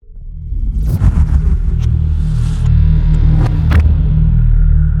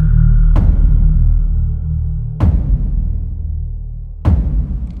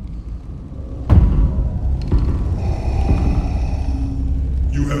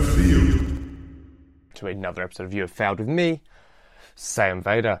To another episode of You Have Failed with me, Sam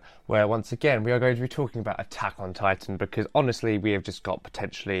Vader, where once again we are going to be talking about Attack on Titan, because honestly we have just got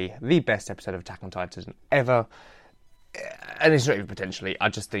potentially the best episode of Attack on Titan ever. And it's not even potentially, I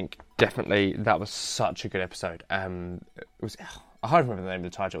just think definitely that was such a good episode. It was, I can't remember the name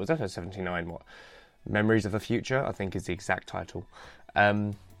of the title. It was episode 79, what? Memories of the Future, I think is the exact title.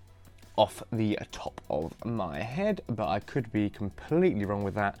 Off the top of my head, but I could be completely wrong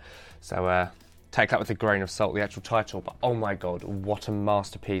with that. So take that with a grain of salt, the actual title. But oh my god, what a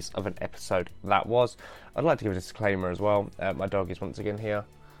masterpiece of an episode that was. I'd like to give a disclaimer as well. My dog is once again here.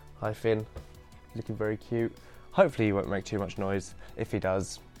 Hi Finn, looking very cute. Hopefully he won't make too much noise. If he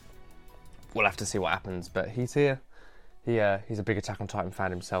does, we'll have to see what happens. But he's here. He's a big Attack on Titan fan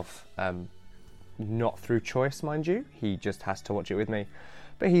himself. Not through choice, mind you. He just has to watch it with me.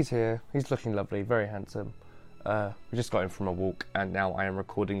 But he's here. He's looking lovely, very handsome. We just got him from a walk, and now I am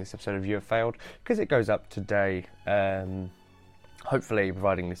recording this episode of You Have Failed because it goes up today. Hopefully,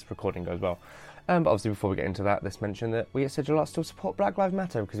 providing this recording goes well. But obviously, before we get into that, let's mention that we at Sigil Art still support Black Lives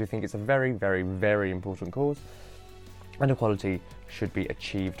Matter because we think it's a very, very, very important cause, and equality should be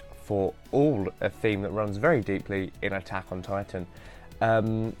achieved for all. A theme that runs very deeply in Attack on Titan.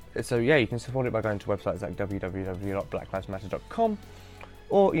 So yeah, you can support it by going to websites like www.blacklivesmatter.com.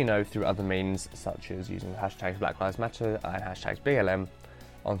 Or, you know, through other means, such as using the hashtags Black Lives Matter and hashtags BLM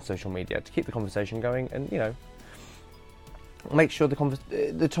on social media to keep the conversation going and, you know, make sure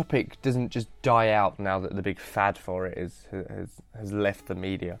the topic doesn't just die out now that the big fad for it has left the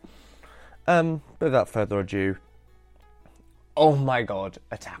media. But without further ado, oh my god,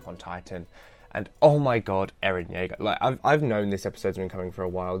 Attack on Titan. And oh my god, Eren Jeager. Like, I've known this episode's been coming for a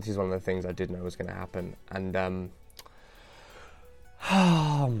while. This is one of the things I did know was going to happen. And,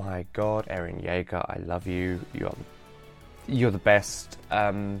 oh my god, Eren Jeager, I love you. You're the best.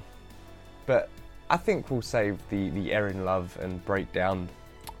 But I think we'll save the Eren love and breakdown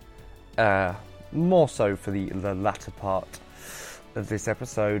more so for the latter part of this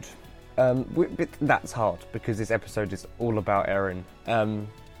episode. But that's hard because this episode is all about Eren.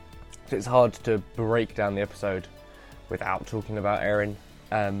 So it's hard to break down the episode without talking about Eren.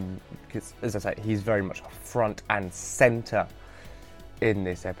 Because, as I say, he's very much front and centre in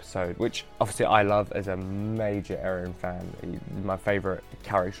this episode, which obviously I love as a major Eren fan. He's my favourite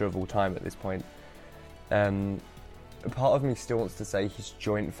character of all time at this point. Part of me still wants to say he's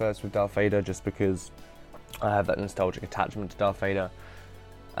joint first with Darth Vader just because I have that nostalgic attachment to Darth Vader.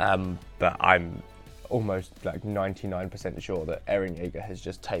 But I'm almost like 99% sure that Eren Jeager has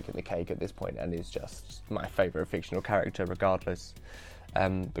just taken the cake at this point and is just my favourite fictional character regardless,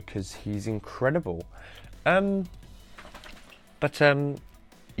 because he's incredible. But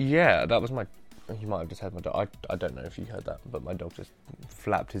yeah, that was my... You might have just heard my dog. I don't know if you heard that, but my dog just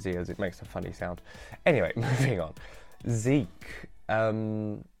flapped his ears. It makes a funny sound. Anyway, moving on. Zeke.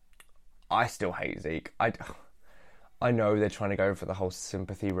 I still hate Zeke. I know they're trying to go for the whole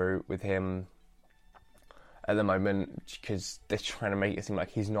sympathy route with him at the moment because they're trying to make it seem like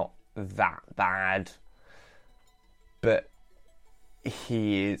he's not that bad. But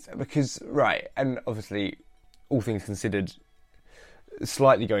he is. Because, right, and obviously, all things considered...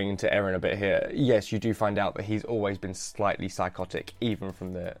 Slightly going into Eren a bit here, yes, you do find out that he's always been slightly psychotic, even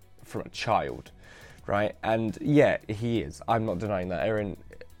from a child, right? And yeah, he is. I'm not denying that. Eren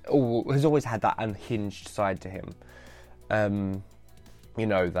has always had that unhinged side to him. You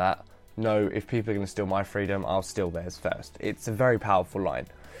know that. No, if people are going to steal my freedom, I'll steal theirs first. It's a very powerful line.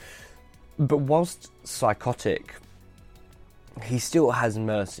 But whilst psychotic, he still has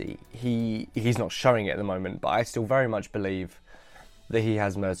mercy. He's not showing it at the moment, but I still very much believe that he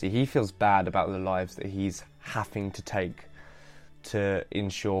has mercy. He feels bad about the lives that he's having to take to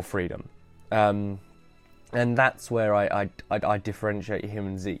ensure freedom. And that's where I differentiate him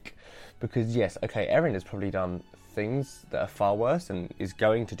and Zeke. Because yes, okay, Eren has probably done things that are far worse and is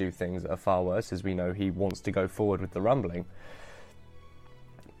going to do things that are far worse, as we know he wants to go forward with the rumbling.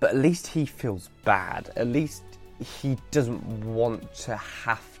 But at least he feels bad. At least he doesn't want to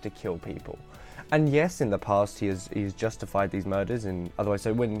have to kill people. And yes, in the past he has justified these murders, and otherwise,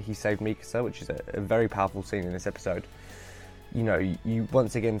 so when he saved Mikasa, which is a very powerful scene in this episode, you know, you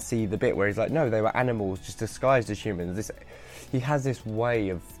once again see the bit where he's like, no, they were animals just disguised as humans. He has this way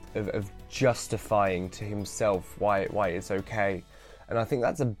of justifying to himself why it's okay, and I think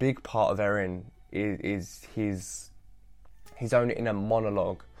that's a big part of Eren is his own inner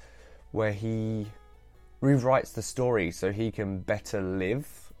monologue, where he rewrites the story so he can better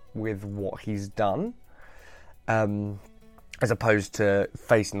live with what he's done, as opposed to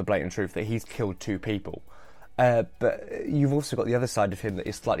facing the blatant truth that he's killed two people. But you've also got the other side of him that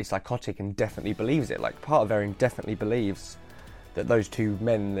is slightly psychotic and definitely believes it. Like, part of Eren definitely believes that those two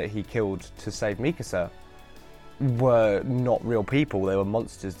men that he killed to save Mikasa were not real people. They were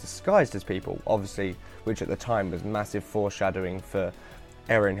monsters disguised as people, obviously, which at the time was massive foreshadowing for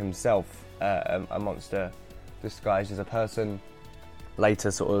Eren himself, a monster disguised as a person.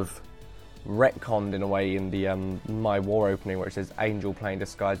 Later sort of retconned in a way in the My War opening, where it says angel playing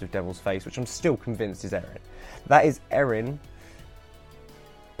disguised with devil's face, which I'm still convinced is Eren. That is Eren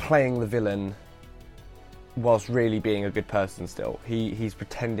playing the villain whilst really being a good person still. He's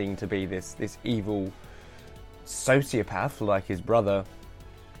pretending to be this evil sociopath like his brother,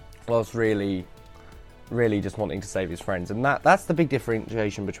 whilst really just wanting to save his friends. And that's the big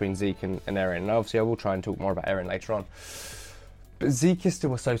differentiation between Zeke and Eren. And obviously I will try and talk more about Eren later on. But Zeke is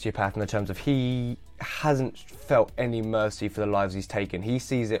still a sociopath in the terms of he hasn't felt any mercy for the lives he's taken. He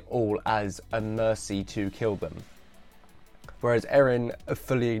sees it all as a mercy to kill them. Whereas Eren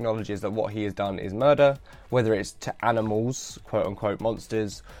fully acknowledges that what he has done is murder, whether it's to animals, quote-unquote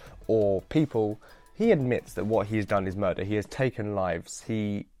monsters, or people. He admits that what he has done is murder. He has taken lives.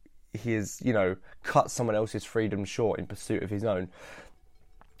 He has, cut someone else's freedom short in pursuit of his own.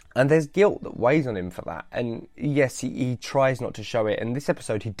 And there's guilt that weighs on him for that. And yes, he tries not to show it. In this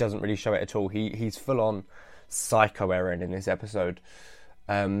episode, he doesn't really show it at all. He's full-on psycho Eren in this episode.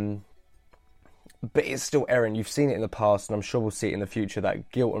 But it's still Eren. You've seen it in the past, and I'm sure we'll see it in the future, that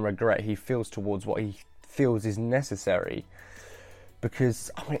guilt and regret he feels towards what he feels is necessary.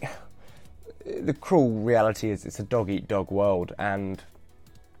 Because, the cruel reality is it's a dog-eat-dog world, and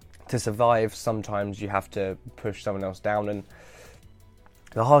to survive, sometimes you have to push someone else down, and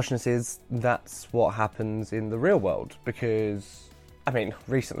the harshness is that's what happens in the real world. Because,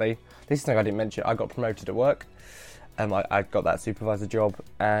 recently, this is something I didn't mention, I got promoted at work. I got that supervisor job,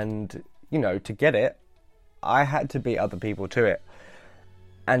 and to get it, I had to beat other people to it.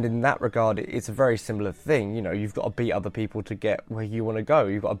 And in that regard, it's a very similar thing. You've got to beat other people to get where you want to go.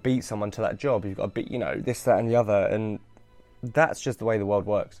 You've got to beat someone to that job. You've got to beat, this, that, and the other. And that's just the way the world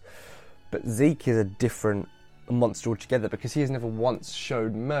works. But Zeke is a different monster altogether, because he has never once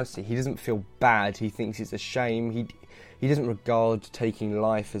showed mercy. He doesn't feel bad. He thinks it's a shame. He doesn't regard taking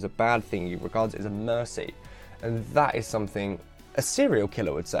life as a bad thing. He regards it as a mercy. And that is something a serial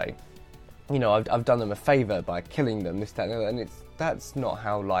killer would say. I've done them a favour by killing them, this, that, and the other, and that's not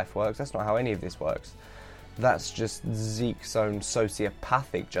how life works. That's not how any of this works. That's just Zeke's own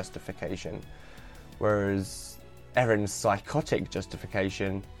sociopathic justification, whereas Eren's psychotic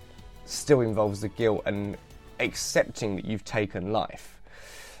justification still involves the guilt and accepting that you've taken life.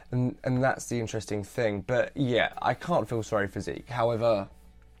 And that's the interesting thing. But yeah, I can't feel sorry for Zeke. However,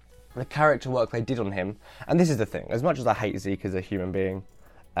 the character work they did on him, and this is the thing, as much as I hate Zeke as a human being,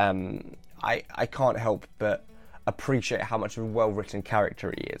 I can't help but appreciate how much of a well-written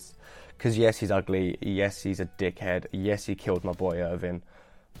character he is. Because yes, he's ugly, yes, he's a dickhead, yes, he killed my boy Irvin,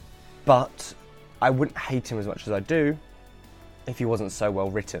 but I wouldn't hate him as much as I do if he wasn't so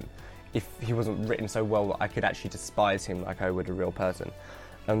well-written. If he wasn't written so well that I could actually despise him like I would a real person.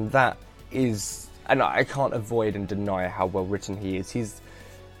 And that is... And I can't avoid and deny how well-written he is.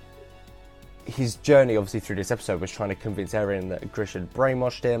 His journey, obviously, through this episode was trying to convince Eren that Grisha had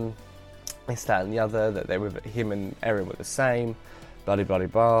brainwashed him, this, that, and the other, that him and Eren were the same, blah, blah, blah,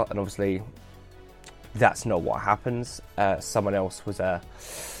 blah. And obviously, that's not what happens. Someone else was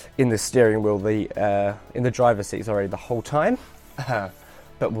in the steering wheel, in the driver's seat, the whole time.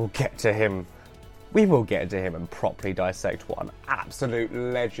 But we'll get to him. We will get to him and properly dissect what an absolute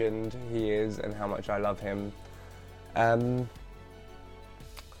legend he is and how much I love him.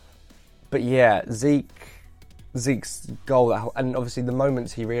 But yeah, Zeke's goal, and obviously the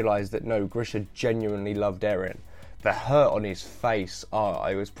moments he realised that no, Grisha genuinely loved Eren, the hurt on his face,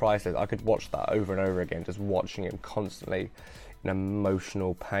 it was priceless. I could watch that over and over again, just watching him constantly in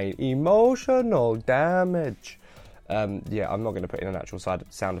emotional pain, emotional damage. Yeah, I'm not going to put in an actual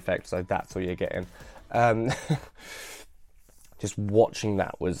sound effect, so that's all you're getting. Just watching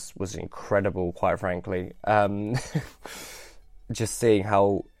that was incredible, quite frankly. Just seeing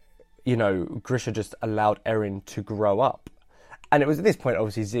how, Grisha just allowed Eren to grow up. And it was at this point,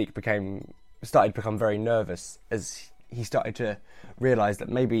 obviously, Zeke started to become very nervous as he started to realise that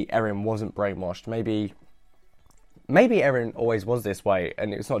maybe Eren wasn't brainwashed. Maybe Eren always was this way,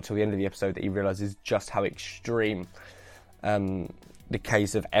 and it was not until the end of the episode that he realises just how extreme the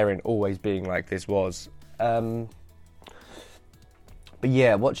case of Eren always being like this was. But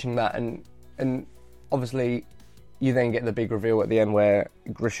yeah, watching that, and obviously you then get the big reveal at the end where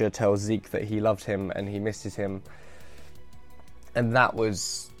Grisha tells Zeke that he loved him and he misses him. And that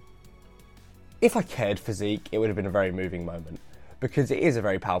was if I cared for Zeke, it would have been a very moving moment, because it is a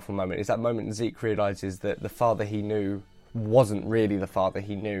very powerful moment. It's that moment Zeke realises that the father he knew wasn't really the father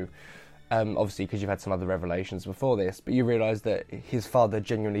he knew. Obviously, because you've had some other revelations before this, but you realise that his father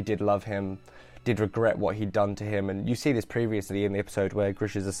genuinely did love him, did regret what he'd done to him. And you see this previously in the episode where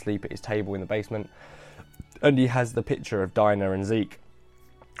Grisha's asleep at his table in the basement, and he has the picture of Dinah and Zeke,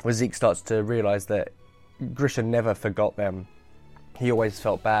 where Zeke starts to realise that Grisha never forgot them. He always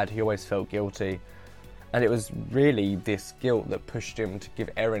felt bad, he always felt guilty. And it was really this guilt that pushed him to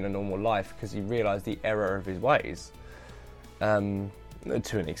give Eren a normal life, because he realised the error of his ways, to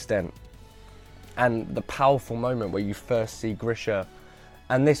an extent. And the powerful moment where you first see Grisha,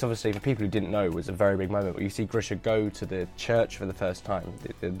 and this obviously for people who didn't know was a very big moment, where you see Grisha go to the church for the first time,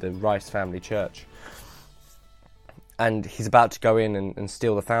 the Rice family church, and he's about to go in and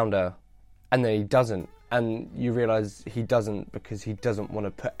steal the founder, and then he doesn't, and you realise he doesn't because he doesn't want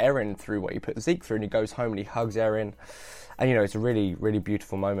to put Eren through what he put Zeke through, and he goes home and he hugs Eren, and it's a really, really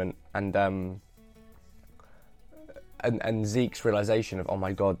beautiful moment. And Zeke's realisation of, oh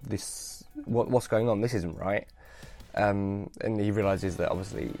my god, what's going on? This isn't right. And he realises that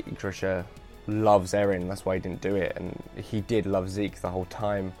obviously Grisha loves Eren, that's why he didn't do it, and he did love Zeke the whole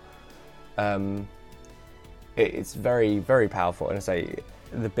time. It's very, very powerful, and I say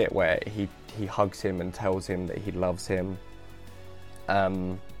the bit where he hugs him and tells him that he loves him.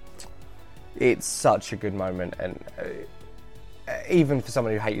 It's such a good moment, and even for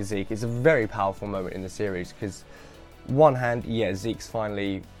someone who hates Zeke, it's a very powerful moment in the series, because one hand, yeah, Zeke's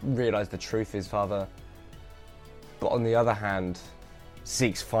finally realised the truth of his father, but on the other hand,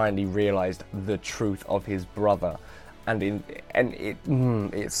 Zeke's finally realised the truth of his brother, and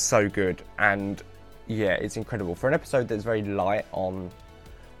it's so good, and yeah, it's incredible for an episode that's very light on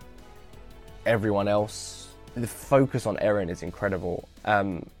everyone else. The focus on Eren is incredible,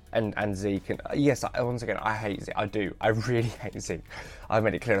 and Zeke, and yes, once again, I hate Zeke. I really hate Zeke. I've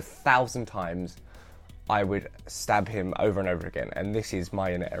made it clear 1,000 times. I would stab him over and over again, and this is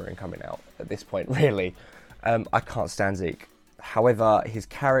my inner Eren coming out at this point, really. I can't stand Zeke. However, his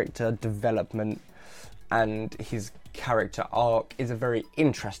character development and his character arc is a very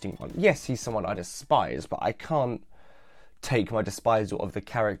interesting one. Yes, he's someone I despise, but I can't take my despisal of the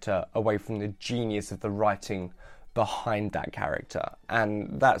character away from the genius of the writing behind that character.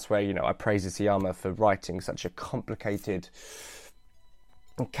 And that's where, I praise Isayama for writing such a complicated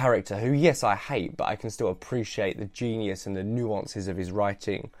character who, yes, I hate, but I can still appreciate the genius and the nuances of his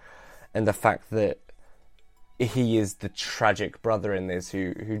writing, and the fact that he is the tragic brother in this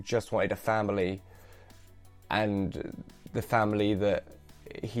who just wanted a family, and the family that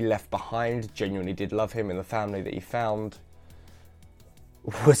he left behind genuinely did love him, and the family that he found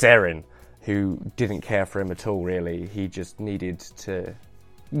was Eren, who didn't care for him at all, really. He just needed to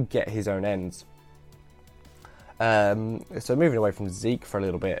get his own ends. So moving away from Zeke for a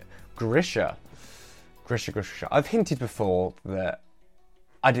little bit, Grisha. I've hinted before that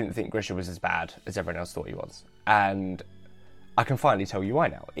I didn't think Grisha was as bad as everyone else thought he was, and I can finally tell you why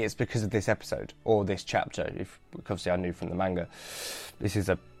now. It's because of this episode, or this chapter, if obviously I knew from the manga. This is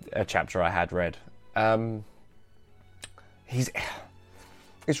a chapter I had read.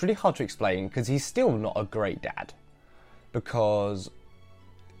 It's really hard to explain, because he's still not a great dad, because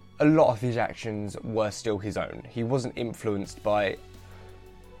a lot of his actions were still his own. He wasn't influenced by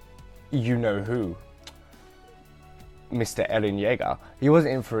you-know-who, Mr. Eren Jeager. He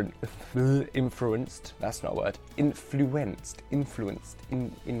wasn't influenced, that's not a word, influenced,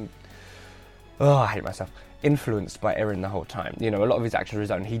 I hate myself. Influenced by Eren the whole time. A lot of his actions were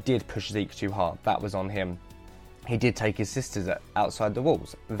his own. He did push Zeke too hard, that was on him. He did take his sisters outside the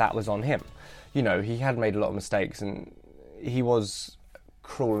walls, that was on him. He had made a lot of mistakes, and he was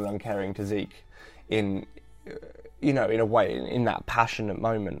cruel and uncaring to Zeke in a way, in that passionate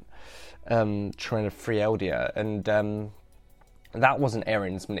moment, trying to free Eldia, and that wasn't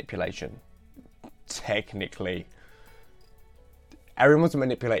Eren's manipulation. Technically, Eren wasn't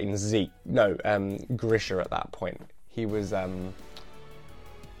manipulating Zeke. No, Grisha at that point. He was,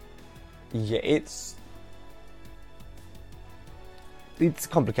 it's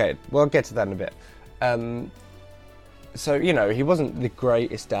complicated. Well, I'll get to that in a bit. So, he wasn't the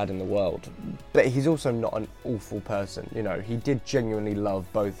greatest dad in the world, but he's also not an awful person. He did genuinely love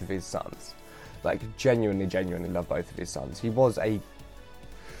both of his sons. Like, genuinely love both of his sons. He wasn't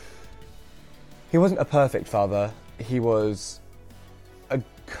a perfect father. He was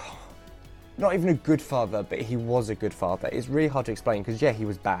not even a good father, but he was a good father. It's really hard to explain, because, yeah, he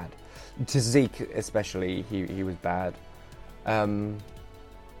was bad. To Zeke, especially, he was bad. Eren,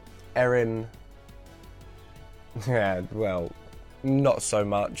 yeah, well, not so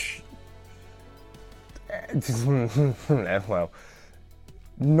much. well,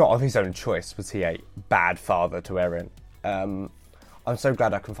 not of his own choice was he a bad father to Eren. I'm so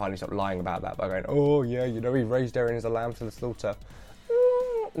glad I can finally stop lying about that by going, oh yeah, you know, he raised Eren as a lamb to the slaughter.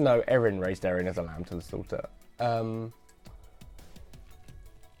 No, Eren raised Eren as a lamb to the slaughter. And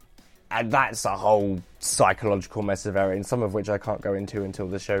that's a whole psychological mess of Eren, some of which I can't go into until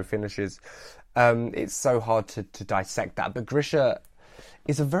the show finishes. It's so hard to dissect that. But Grisha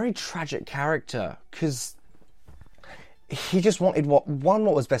is a very tragic character, because he just wanted what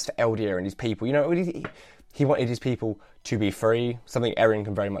was best for Eldia and his people. You know, he wanted his people to be free, something Eren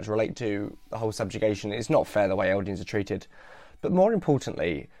can very much relate to, the whole subjugation. It's not fair the way Eldians are treated. But more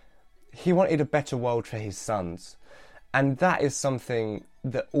importantly, he wanted a better world for his sons. And that is something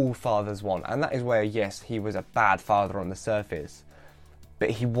that all fathers want. And that is where, yes, he was a bad father on the surface, but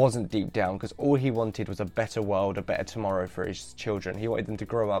he wasn't deep down, because all he wanted was a better world, a better tomorrow for his children. He wanted them to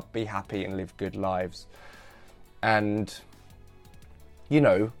grow up, be happy, and live good lives. And, you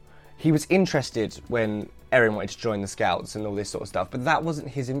know, he was interested when Eren wanted to join the Scouts and all this sort of stuff, but that wasn't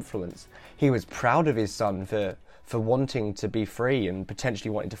his influence. He was proud of his son for wanting to be free and potentially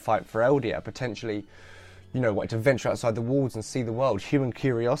wanting to fight for Eldia, potentially, you know, wanted to venture outside the walls and see the world. Human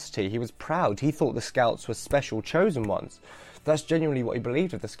curiosity. He was proud. He thought the Scouts were special, chosen ones. That's genuinely what he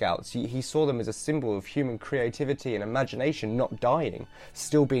believed of the Scouts. He saw them as a symbol of human creativity and imagination, not dying,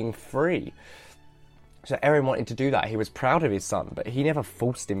 still being free. So Eren wanted to do that. He was proud of his son, but he never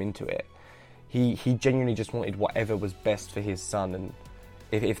forced him into it. He genuinely just wanted whatever was best for his son, and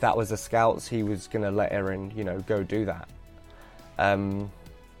if that was the Scouts, he was going to let Eren, you know, go do that. And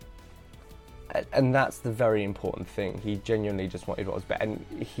that's the very important thing. He genuinely just wanted what was better, and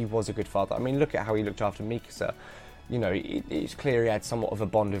he was a good father. I mean, look at how he looked after Mikasa. You know, it's clear he had somewhat of a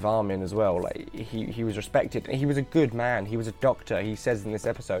bond with Armin as well. Like, he was respected. He was a good man. He was a doctor. He says in this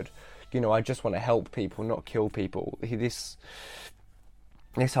episode, you know, I just want to help people, not kill people.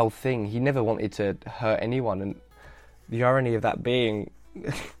 This whole thing, he never wanted to hurt anyone. And the irony of that being,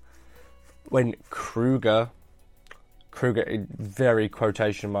 when Kruger, very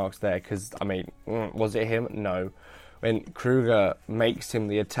quotation marks there, because, I mean, was it him? No. When Kruger makes him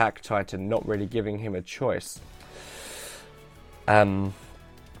the attack titan, not really giving him a choice, you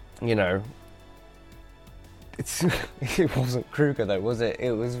know, it wasn't Kruger though, was it?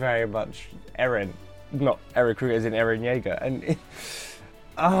 It was very much Eren. Not Eren Kruger, as in Eren Jeager. And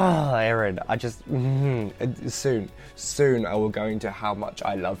Eren, I just soon I will go into how much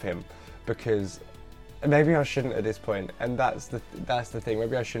I love him, because maybe I shouldn't at this point, and that's the thing.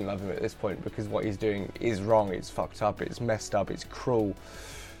 Maybe I shouldn't love him at this point, because what he's doing is wrong. It's fucked up. It's messed up. It's cruel.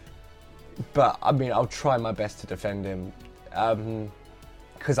 But I mean, I'll try my best to defend him,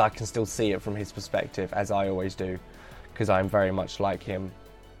 because I can still see it from his perspective, as I always do, because I'm very much like him,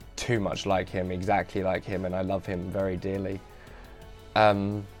 too much like him, exactly like him, and I love him very dearly.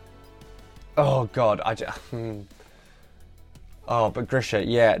 Oh God, but Grisha,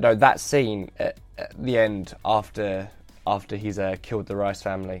 yeah, no, that scene at the end after he's killed the Rice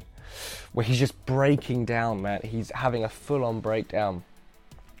family, where he's just breaking down, man. He's having a full-on breakdown,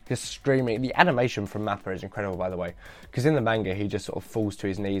 just screaming. The animation from Mappa is incredible, by the way, because in the manga he just sort of falls to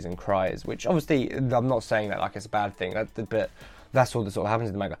his knees and cries, which obviously I'm not saying that like it's a bad thing, but that's all that sort of happens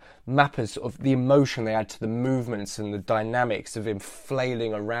in the manga. Mappa's sort of the emotion they add to the movements and the dynamics of him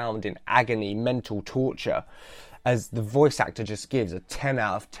flailing around in agony, mental torture, as the voice actor just gives a 10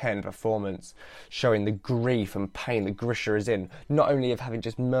 out of 10 performance, showing the grief and pain that Grisha is in, not only of having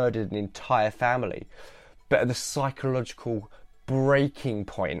just murdered an entire family, but at the psychological breaking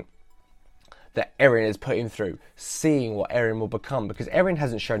point that Eren is put him through, seeing what Eren will become, because Eren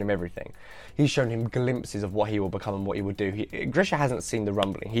hasn't shown him everything. He's shown him glimpses of what he will become and what he will do. Grisha hasn't seen the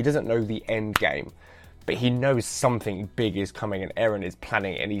rumbling. He doesn't know the end game, but he knows something big is coming, and Eren is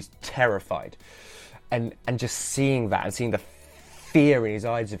planning it, and he's terrified. And just seeing that, and seeing the fear in his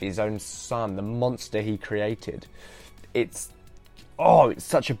eyes of his own son, the monster he created, it's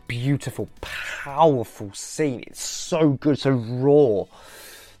such a beautiful, powerful scene. It's so good, so raw,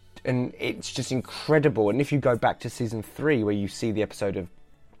 and it's just incredible. And if you go back to season 3, where you see the episode of,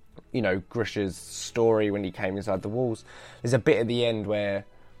 you know, Grisha's story when he came inside the walls, there's a bit at the end where,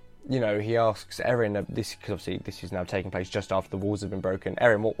 you know, he asks Eren, because obviously this is now taking place just after the walls have been broken.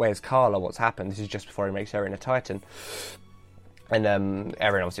 Eren, where's Carla? What's happened? This is just before he makes Eren a Titan. And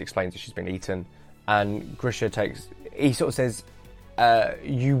Eren obviously explains that she's been eaten. And Grisha he sort of says,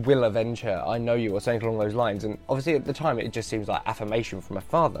 you will avenge her. I know you, or something along those lines. And obviously at the time it just seems like affirmation from a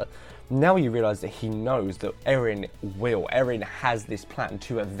father. Now you realise that he knows that Eren will. Eren has this plan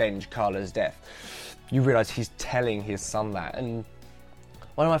to avenge Carla's death. You realise he's telling his son that. And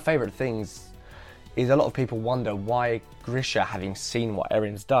one of my favourite things is a lot of people wonder why Grisha, having seen what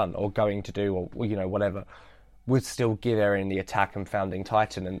Eren's done or going to do, or you know, whatever, would still give Eren the attack and Founding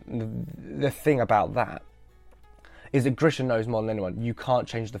Titan. And the thing about that is that Grisha knows more than anyone, you can't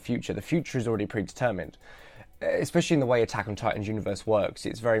change the future. The future is already predetermined. Especially in the way Attack on Titan's universe works,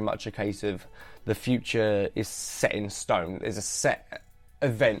 it's very much a case of the future is set in stone. There's a set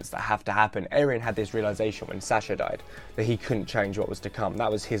events that have to happen. Eren had this realization when Sasha died that he couldn't change what was to come.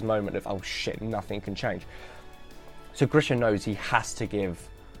 That was his moment of, oh shit, nothing can change. So Grisha knows he has to give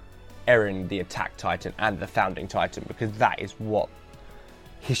Eren the Attack Titan and the Founding Titan, because that is what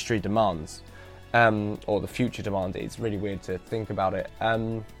history demands, or the future demands. It's really weird to think about it.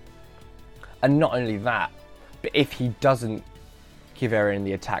 And not only that, but if he doesn't give Eren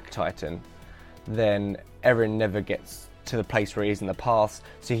the Attack Titan, then Eren never gets to the place where he is in the past,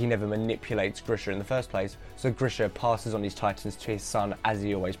 so he never manipulates Grisha in the first place. So Grisha passes on his Titans to his son as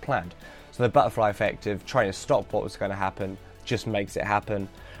he always planned. So the butterfly effect of trying to stop what was going to happen just makes it happen.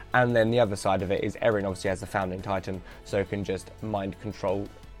 And then the other side of it is Eren obviously has the Founding Titan, so he can just mind control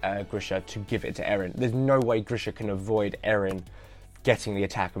Grisha to give it to Eren. There's no way Grisha can avoid Eren getting the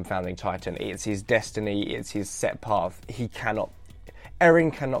Attack and Founding Titan. It's his destiny, it's his set path.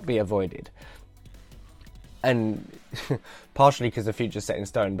 Eren cannot be avoided. And partially because the future's set in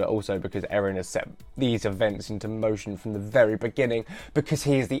stone, but also because Eren has set these events into motion from the very beginning, because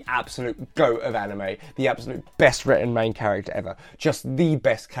he is the absolute GOAT of anime, the absolute best written main character ever, just the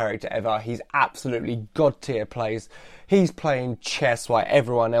best character ever. He's absolutely god tier plays. He's playing chess while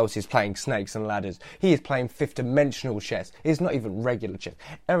everyone else is playing snakes and ladders. He is playing fifth dimensional chess. It's not even regular chess.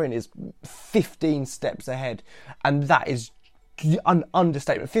 Eren is 15 steps ahead, and that is an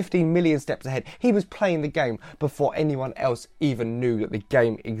understatement. 15 million steps ahead. He was playing the game before anyone else even knew that the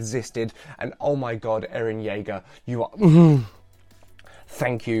game existed. And oh my god, Eren Jeager, you are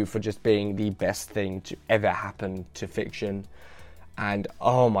thank you for just being the best thing to ever happen to fiction. And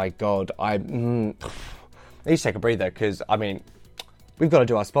oh my god, I need to take a breather, because I mean, we've got to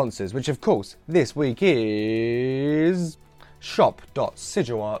do our sponsors, which of course this week is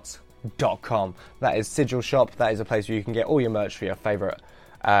shop.sigilarts.com. That is Sigil Shop. That is a place where you can get all your merch for your favourite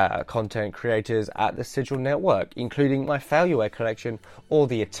content creators at the Sigil network, including my Failure collection, or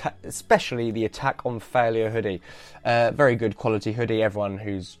especially the Attack on Failure hoodie. Very good quality hoodie. Everyone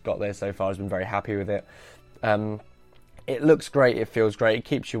who's got there so far has been very happy with it. It looks great, it feels great, it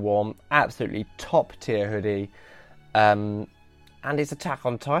keeps you warm. Absolutely top tier hoodie. And it's Attack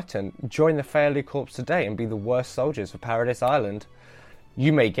on Titan. Join the Failure Corps today and be the worst soldiers for Paradise Island.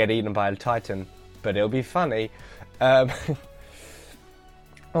 You may get eaten by a Titan, but it'll be funny. I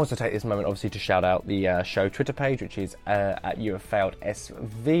also take this moment, obviously, to shout out the show Twitter page, which is at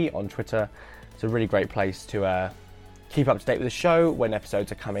YouHaveFailedSV on Twitter. It's a really great place to keep up to date with the show, when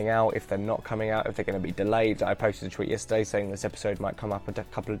episodes are coming out, if they're not coming out, if they're going to be delayed. I posted a tweet yesterday saying this episode might come up a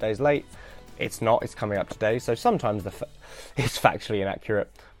couple of days late. It's not, it's coming up today, so sometimes it's factually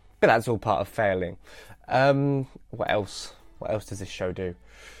inaccurate, but that's all part of failing. What else? What else does this show do?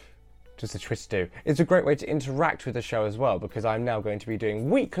 Does the Twitter do? It's a great way to interact with the show as well, because I'm now going to be doing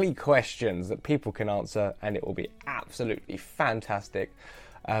weekly questions that people can answer, and it will be absolutely fantastic.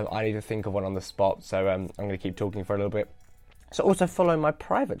 I need to think of one on the spot, so I'm going to keep talking for a little bit. So also follow my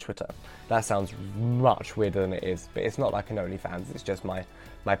private Twitter. That sounds much weirder than it is, but it's not like an OnlyFans. It's just my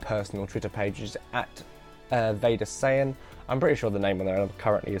personal Twitter page, which is at Vader Saiyan. I'm pretty sure the name on there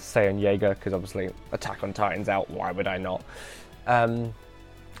currently is Eren Jeager, because obviously Attack on Titan's out, why would I not?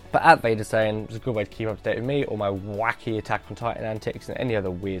 But at Vader Saiyan is a good way to keep up to date with me, all my wacky Attack on Titan antics, and any other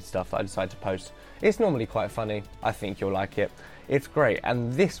weird stuff that I decide to post. It's normally quite funny. I think you'll like it. It's great.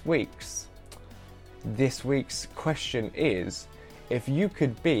 And this week's question is, if you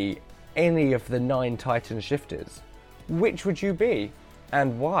could be any of the 9 Titan shifters, which would you be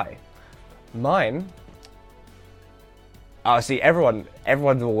and why? Mine... Oh, see, everyone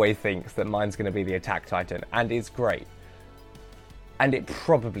always thinks that mine's going to be the Attack Titan, and it's great. And it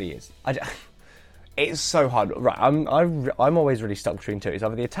probably is. It's so hard. Right, I'm always really stuck between two. It's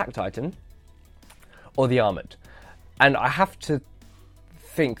either the Attack Titan or the Armoured. And I have to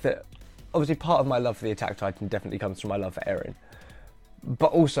think that, obviously, part of my love for the Attack Titan definitely comes from my love for Eren.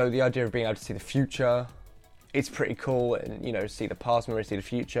 But also, the idea of being able to see the future, it's pretty cool, and, you know, see the past, memory, see the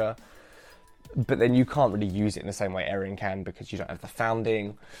future. But then you can't really use it in the same way Eren can, because you don't have the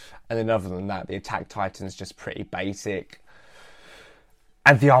Founding. And then other than that, the Attack Titan's just pretty basic.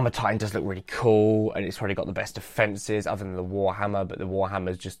 And the Armor Titan does look really cool, and it's probably got the best defences other than the Warhammer, but the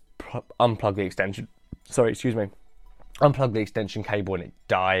Warhammer's just unplug the extension. Unplug the extension cable and it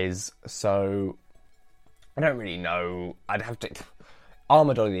dies. So I don't really know.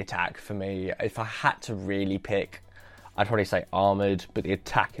 Armoured or the attack for me. If I had to really pick, I'd probably say Armoured, but the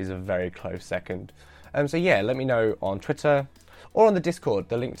attack is a very close second. So yeah, let me know on Twitter or on the Discord.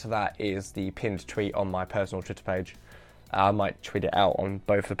 The link to that is the pinned tweet on my personal Twitter page. I might tweet it out on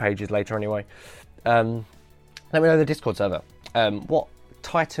both the pages later anyway. Let me know the Discord server. What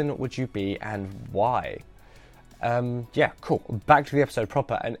Titan would you be and why? Yeah, cool. Back to the episode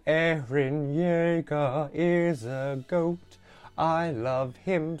proper. And Eren Jeager is a goat. I love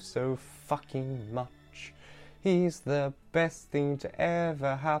him so fucking much. He's the best thing to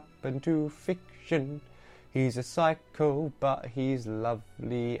ever happen to fiction. He's a psycho, but he's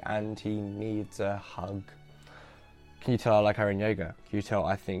lovely and he needs a hug. Can you tell I like Eren Jeager? Can you tell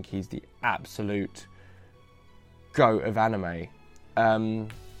I think he's the absolute goat of anime?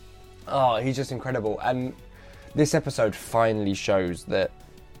 He's just incredible. And this episode finally shows that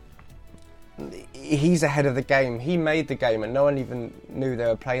he's ahead of the game. He made the game and no one even knew they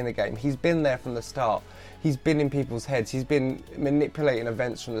were playing the game. He's been there from the start. He's been in people's heads. He's been manipulating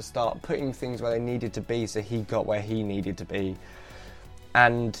events from the start, putting things where they needed to be so he got where he needed to be.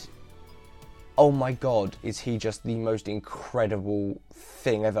 And oh my god, is he just the most incredible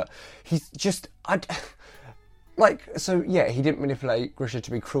thing ever. He's just... So yeah, he didn't manipulate Grisha to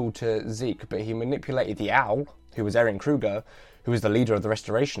be cruel to Zeke, but he manipulated the Owl, who was Eren Kruger, who was the leader of the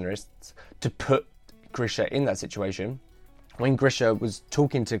Restorationists, to put Grisha in that situation. When Grisha was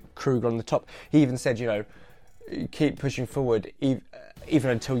talking to Kruger on the top, he even said, you know, keep pushing forward even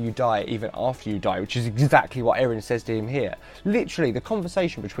until you die, even after you die, which is exactly what Eren says to him here. Literally, the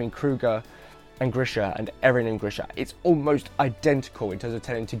conversation between Kruger and Grisha and Eren and Grisha, it's almost identical in terms of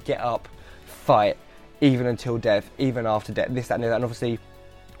telling him to get up, fight, even until death, even after death, this, that, and that. And obviously,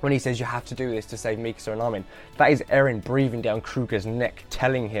 when he says you have to do this to save Mikasa and Armin, that is Eren breathing down Kruger's neck,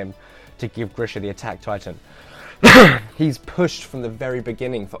 telling him to give Grisha the attack titan. He's pushed from the very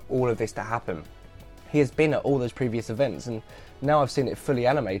beginning for all of this to happen. He has been at all those previous events, and now I've seen it fully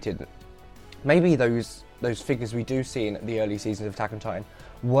animated. Maybe those figures we do see in the early seasons of Attack on Titan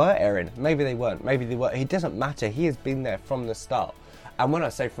were Eren. Maybe they weren't. Maybe they were. It doesn't matter. He has been there from the start. And when I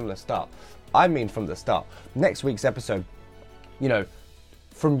say from the start, I mean from the start. Next week's episode, you know,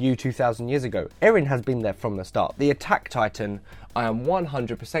 from you 2,000 years ago, Eren has been there from the start. The Attack Titan, I am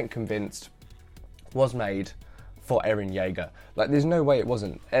 100% convinced, was made for Eren Jeager. Like, there's no way it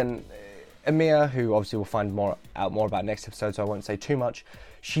wasn't. And Emiya, who obviously we'll find out more about next episode, so I won't say too much,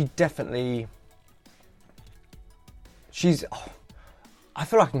 she definitely... I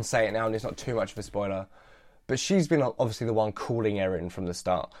feel like I can say it now and it's not too much of a spoiler, but she's been obviously the one calling Eren from the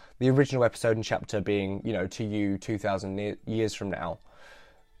start. The original episode and chapter being, you know, to you 2,000 years from now,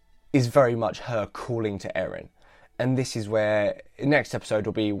 is very much her calling to Eren. And this is where, next episode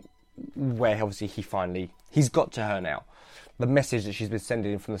will be where obviously he's got to her now. The message that she's been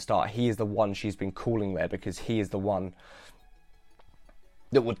sending him from the start, he is the one she's been calling there because he is the one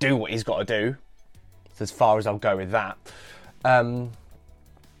that will do what he's got to do. It's as far as I'll go with that.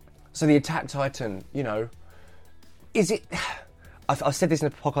 So the Attack Titan, you know, is it... I've said this in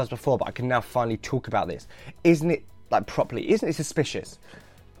the podcast before, but I can now finally talk about this. Isn't it, like, properly, isn't it suspicious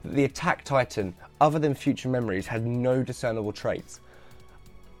that the Attack Titan, other than future memories, has no discernible traits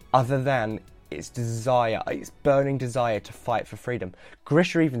other than its desire, its burning desire to fight for freedom?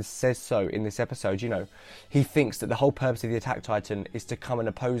 Grisha even says so in this episode, you know. He thinks that the whole purpose of the Attack Titan is to come and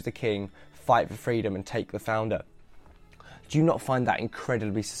oppose the king, fight for freedom and take the founder. Do you not find that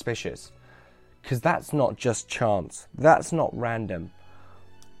incredibly suspicious? Because that's not just chance. That's not random.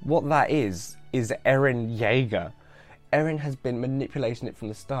 What that is Eren Jeager. Eren has been manipulating it from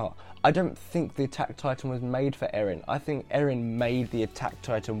the start. I don't think the Attack Titan was made for Eren. I think Eren made the Attack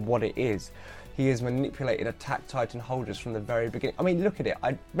Titan what it is. He has manipulated Attack Titan holders from the very beginning. I mean, look at it.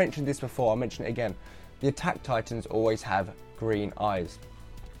 I mentioned this before. I'll mention it again. The Attack Titans always have green eyes.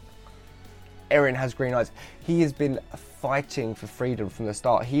 Eren has green eyes. He has been fighting for freedom from the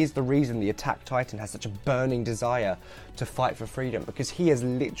start. He is the reason the Attack Titan has such a burning desire to fight for freedom, because he has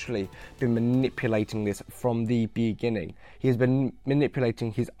literally been manipulating this from the beginning. He has been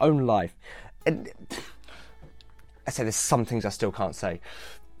manipulating his own life. And I say there's some things I still can't say.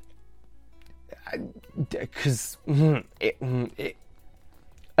 Because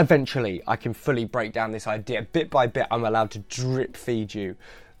eventually I can fully break down this idea. Bit by bit, I'm allowed to drip feed you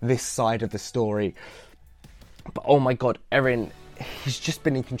this side of the story. But oh my god, Eren, he's just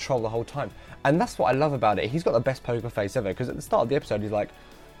been in control the whole time. And that's what I love about it. He's got the best poker face ever, because at the start of the episode he's like,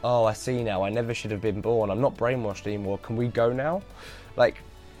 oh, I see now, I never should have been born, I'm not brainwashed anymore, can we go now? Like,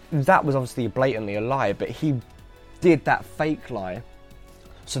 that was obviously blatantly a lie, but he did that fake lie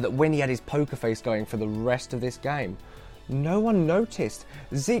so that when he had his poker face going for the rest of this game, No one noticed.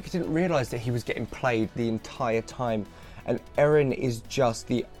 Zeke didn't realise that he was getting played the entire time. And Eren is just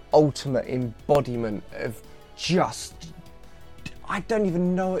the ultimate embodiment of just... I don't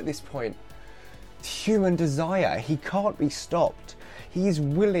even know at this point. Human desire. He can't be stopped. He is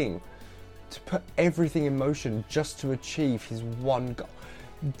willing to put everything in motion just to achieve his one goal.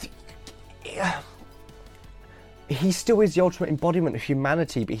 He still is the ultimate embodiment of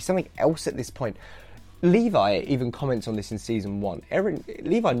humanity, but he's something else at this point. Levi even comments on this in season 1.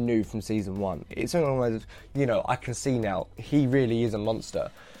 Levi knew from season 1. It's something along those, you know, I can see now, he really is a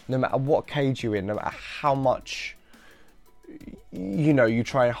monster. No matter what cage you're in, no matter how much, you know, you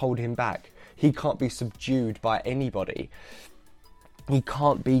try and hold him back, he can't be subdued by anybody. He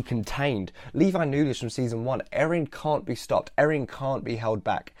can't be contained. Levi knew this from season 1. Eren can't be stopped. Eren can't be held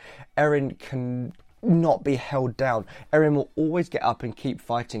back. Eren can not be held down. Eren will always get up and keep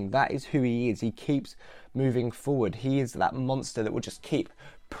fighting. That is who he is. He keeps moving forward. He is that monster that will just keep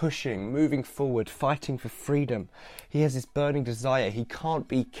pushing, moving forward, fighting for freedom. He has this burning desire. He can't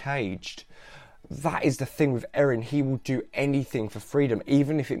be caged. That is the thing with Eren. He will do anything for freedom,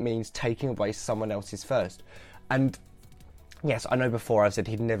 even if it means taking away someone else's first. And yes, I know before I said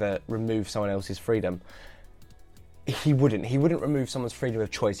he'd never remove someone else's freedom. He wouldn't. He wouldn't remove someone's freedom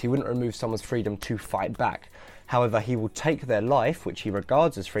of choice. He wouldn't remove someone's freedom to fight back. However, he will take their life, which he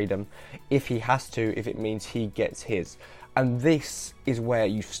regards as freedom, if he has to, if it means he gets his. And this is where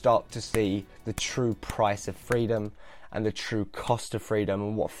you start to see the true price of freedom and the true cost of freedom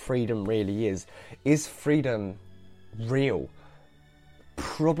and what freedom really is. Is freedom real?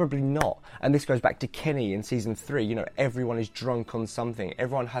 Probably not. And this goes back to Kenny in season 3. You know, everyone is drunk on something.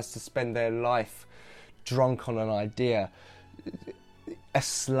 Everyone has to spend their life drunk on an idea, a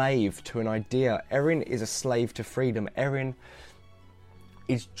slave to an idea. Eren is a slave to freedom. Eren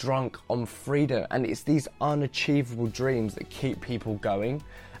is drunk on freedom, and it's these unachievable dreams that keep people going.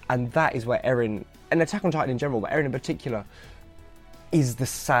 And that is where Eren, and Attack on Titan in general, but Eren in particular, is the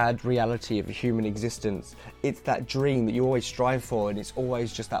sad reality of human existence. It's that dream that you always strive for, and it's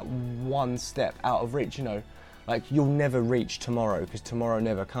always just that one step out of reach, you know, like you'll never reach tomorrow because tomorrow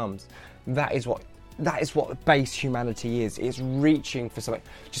never comes. That is what base humanity is. It's reaching for something,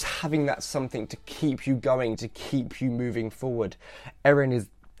 just having that something to keep you going, to keep you moving forward. Eren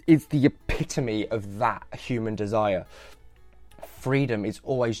is the epitome of that human desire. Freedom is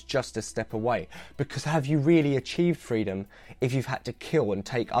always just a step away, because have you really achieved freedom if you've had to kill and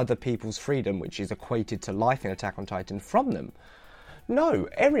take other people's freedom, which is equated to life in Attack on Titan, from them? No,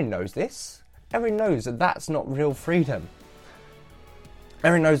 Eren knows this. Eren knows that that's not real freedom.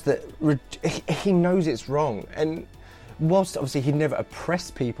 Eren knows that he knows it's wrong, and whilst obviously he'd never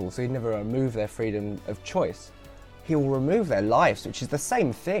oppress people, so he'd never remove their freedom of choice, he will remove their lives, which is the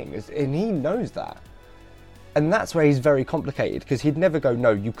same thing, and he knows that. And that's where he's very complicated, because he'd never go,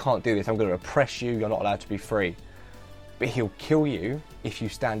 no, you can't do this, I'm going to oppress you, you're not allowed to be free. But he'll kill you if you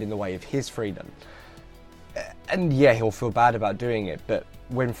stand in the way of his freedom. And yeah, he'll feel bad about doing it, but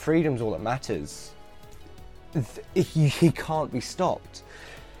when freedom's all that matters, he can't be stopped.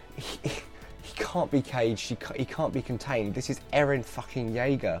 He can't be caged, he can't be contained. This is Eren fucking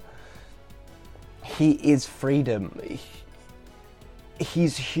Jeager. He is freedom.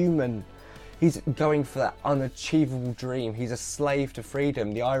 He's human. He's going for that unachievable dream. He's a slave to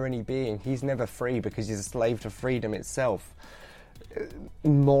freedom. The irony being, he's never free because he's a slave to freedom itself.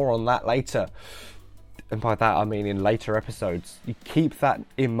 More on that later. And by that I mean in later episodes. You keep that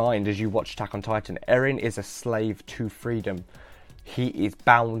in mind as you watch Attack on Titan. Eren is a slave to freedom. He is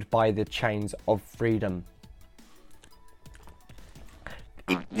bound by the chains of freedom.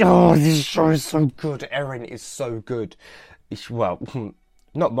 Oh, this show is so good. Eren is so good. Well,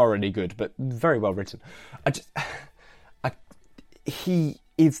 not morally good, but very well written. He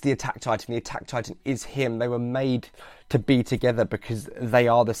is the Attack Titan. The Attack Titan is him. They were made to be together because they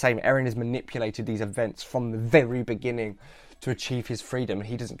are the same. Eren has manipulated these events from the very beginning to achieve his freedom, and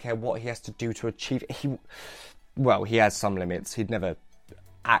he doesn't care what he has to do to achieve it. He has some limits. He'd never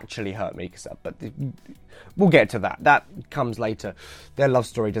actually hurt me, but we'll get to that. That comes later. Their love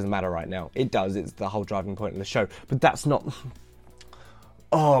story doesn't matter right now. It does. It's the whole driving point of the show. But that's not...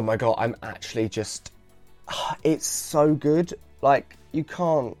 Oh my god, I'm actually just... It's so good. Like, you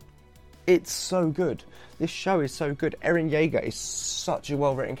can't... It's so good. This show is so good. Eren Jeager is such a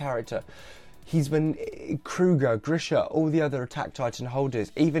well-written character. He's been... Kruger, Grisha, all the other Attack Titan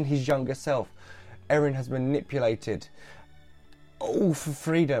holders, even his younger self. Eren has manipulated all for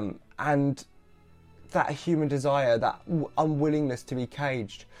freedom, and that human desire, that unwillingness to be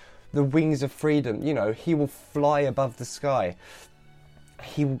caged, the wings of freedom, you know, he will fly above the sky.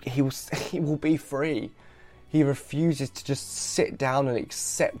 He will be free. He refuses to just sit down and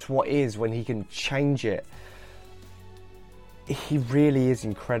accept what is when he can change it. He really is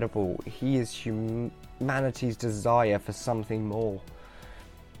incredible. He is humanity's desire for something more.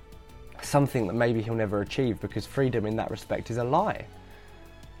 Something that maybe he'll never achieve, because freedom in that respect is a lie.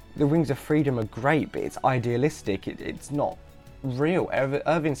 The wings of freedom are great, but it's idealistic. It's not real.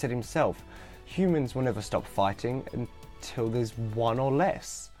 Irving said himself, humans will never stop fighting until there's one or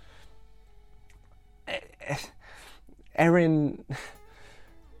less. Eren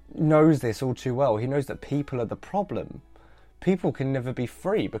knows this all too well. He knows that people are the problem. People can never be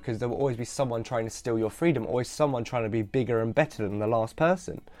free because there will always be someone trying to steal your freedom, always someone trying to be bigger and better than the last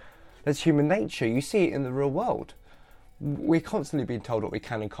person. That's human nature. You see it in the real world. We're constantly being told what we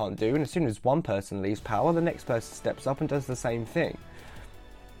can and can't do, and as soon as one person leaves power, the next person steps up and does the same thing.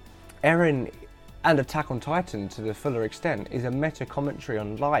 Eren and Attack on Titan, to the fuller extent, is a meta-commentary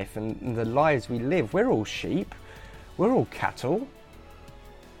on life and the lives we live. We're all sheep. We're all cattle.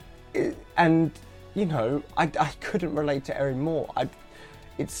 And, you know, I couldn't relate to Eren more.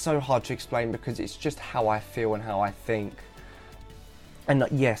 It's so hard to explain because it's just how I feel and how I think. And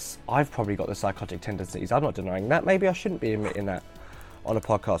yes, I've probably got the psychotic tendencies. I'm not denying that. Maybe I shouldn't be admitting that on a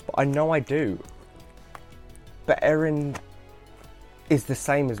podcast, but I know I do. But Eren is the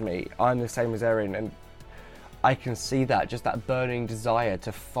same as me. I'm the same as Eren, and I can see that, just that burning desire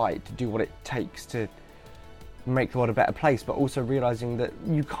to fight, to do what it takes to make the world a better place, but also realising that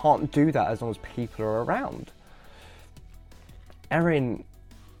you can't do that as long as people are around. Eren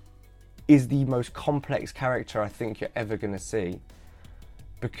is the most complex character I think you're ever going to see,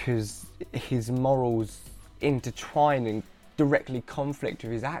 because his morals intertwine and directly conflict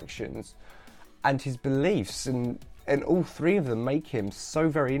with his actions and his beliefs, and all three of them make him so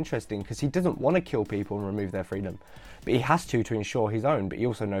very interesting, because he doesn't want to kill people and remove their freedom, but he has to ensure his own. But he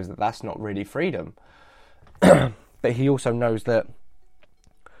also knows that that's not really freedom. But he also knows that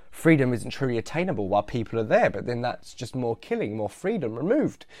freedom isn't truly attainable while people are there, but then that's just more killing, more freedom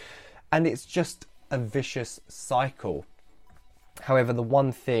removed, and it's just a vicious cycle. However, the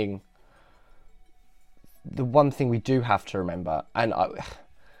one thing we do have to remember, and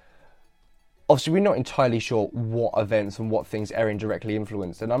obviously we're not entirely sure what events and what things Eren directly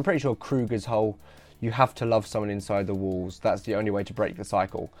influenced, and I'm pretty sure Kruger's whole "you have to love someone inside the walls, that's the only way to break the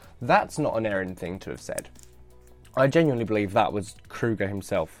cycle," that's not an Eren thing to have said. I genuinely believe that was Kruger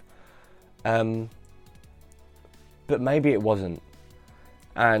himself. But maybe it wasn't.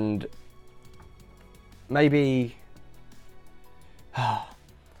 And maybe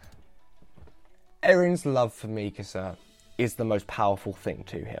Eren's love for Mikasa is the most powerful thing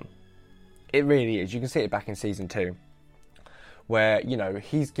to him. It really is. You can see it back in season 2, where, you know,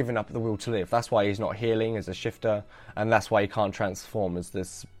 he's given up the will to live. That's why he's not healing as a shifter, and that's why he can't transform as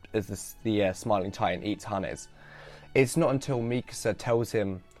the Smiling Titan eats Hannes. It's not until Mikasa tells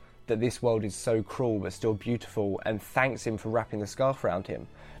him that this world is so cruel but still beautiful, and thanks him for wrapping the scarf around him,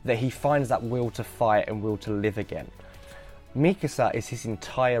 that he finds that will to fight and will to live again. Mikasa is his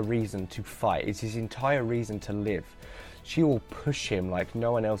entire reason to fight, is his entire reason to live. She will push him like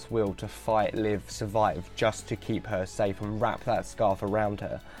no one else will to fight, live, survive, just to keep her safe and wrap that scarf around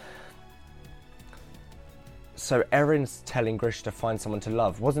her. So Eren's telling Grisha to find someone to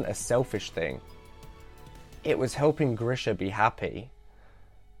love wasn't a selfish thing. It was helping Grisha be happy.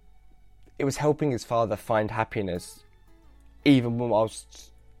 It was helping his father find happiness, even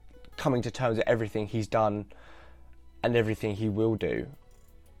whilst coming to terms with everything he's done and everything he will do.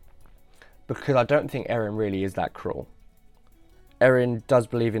 Because I don't think Eren really is that cruel. Eren does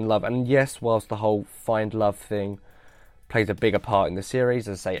believe in love, and yes, whilst the whole find love thing plays a bigger part in the series,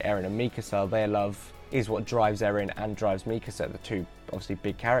 as I say, Eren and Mikasa, their love is what drives Eren and drives Mikasa, the two obviously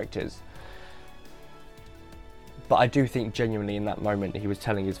big characters. But I do think genuinely in that moment he was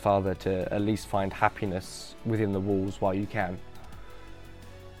telling his father to at least find happiness within the walls while you can.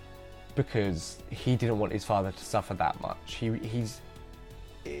 Because he didn't want his father to suffer that much. He's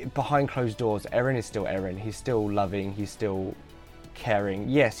behind closed doors, Eren is still Eren. He's still loving, he's still caring.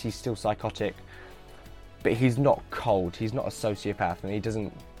 Yes, he's still psychotic, but he's not cold. He's not a sociopath, and he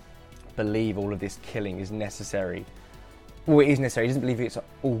doesn't believe all of this killing is necessary. Well, it is necessary. He doesn't believe it's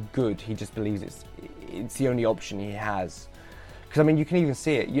all good. He just believes it's the only option he has. Because, I mean, you can even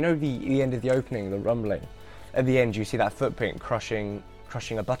see it. You know the end of the opening, the rumbling? At the end, you see that footprint crushing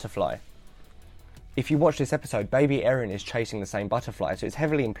a butterfly. If you watch this episode, baby Eren is chasing the same butterfly, so it's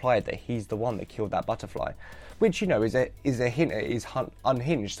heavily implied that he's the one that killed that butterfly. Which, you know, is a hint at his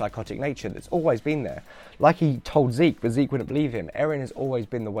unhinged psychotic nature that's always been there. Like he told Zeke, but Zeke wouldn't believe him. Eren has always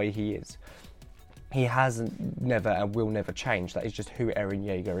been the way he is. He has, never and will never change. That is just who Eren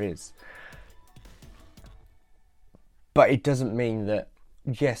Jeager is. But it doesn't mean that,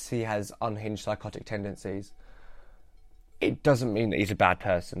 yes, he has unhinged psychotic tendencies. It doesn't mean that he's a bad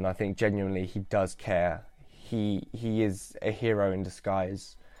person. I think genuinely he does care. He is a hero in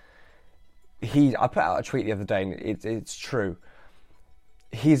disguise. I put out a tweet the other day, and it's true.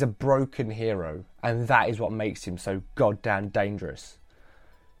 He's a broken hero, and that is what makes him so goddamn dangerous.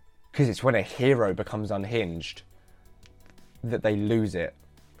 Because it's when a hero becomes unhinged that they lose it,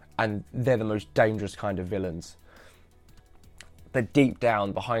 and they're the most dangerous kind of villains. But deep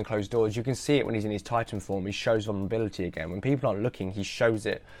down, behind closed doors, you can see it when he's in his Titan form. He shows vulnerability again. When people aren't looking, he shows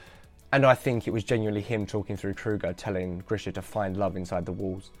it. And I think it was genuinely him talking through Kruger, telling Grisha to find love inside the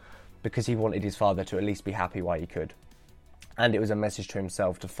walls, because he wanted his father to at least be happy while he could. And it was a message to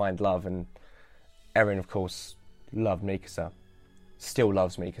himself to find love, and Eren, of course, loved Mikasa. Still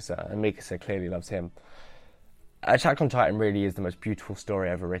loves Mikasa, and Mikasa clearly loves him. Attack on Titan really is the most beautiful story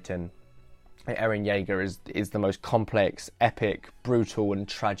ever written. Eren Jeager is the most complex, epic, brutal and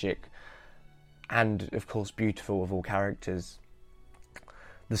tragic, and of course beautiful of all characters.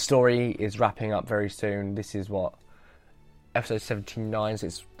 The story is wrapping up very soon. This is episode 79, so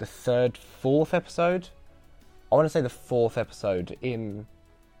it's the fourth episode? I want to say the fourth episode in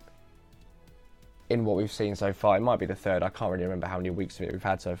what we've seen so far. It might be the third. I can't really remember how many weeks of it we've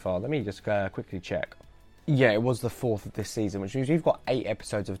had so far. Let me just quickly check. Yeah, it was the fourth of this season, which means we've got 8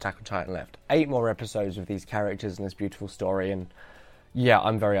 episodes of Attack on Titan left. 8 more episodes of these characters and this beautiful story, and yeah,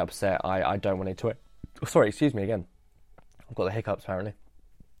 I'm very upset. I don't want it to end. Sorry, excuse me again. I've got the hiccups, apparently.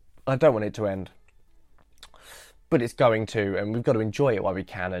 I don't want it to end. But it's going to, and we've got to enjoy it while we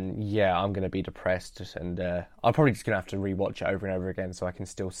can, and yeah, I'm going to be depressed, and I'm probably just going to have to rewatch it over and over again so I can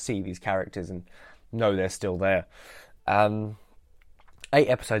still see these characters and know they're still there. 8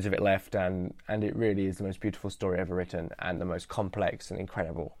 episodes of it left, and it really is the most beautiful story ever written, and the most complex and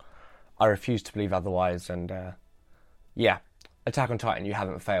incredible. I refuse to believe otherwise, and yeah, Attack on Titan, you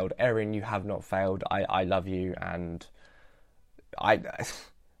haven't failed. Eren, you have not failed. I love you, and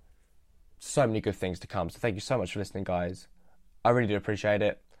so many good things to come. So thank you so much for listening, guys. I really do appreciate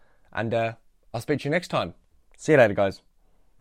it, and I'll speak to you next time. See you later, guys.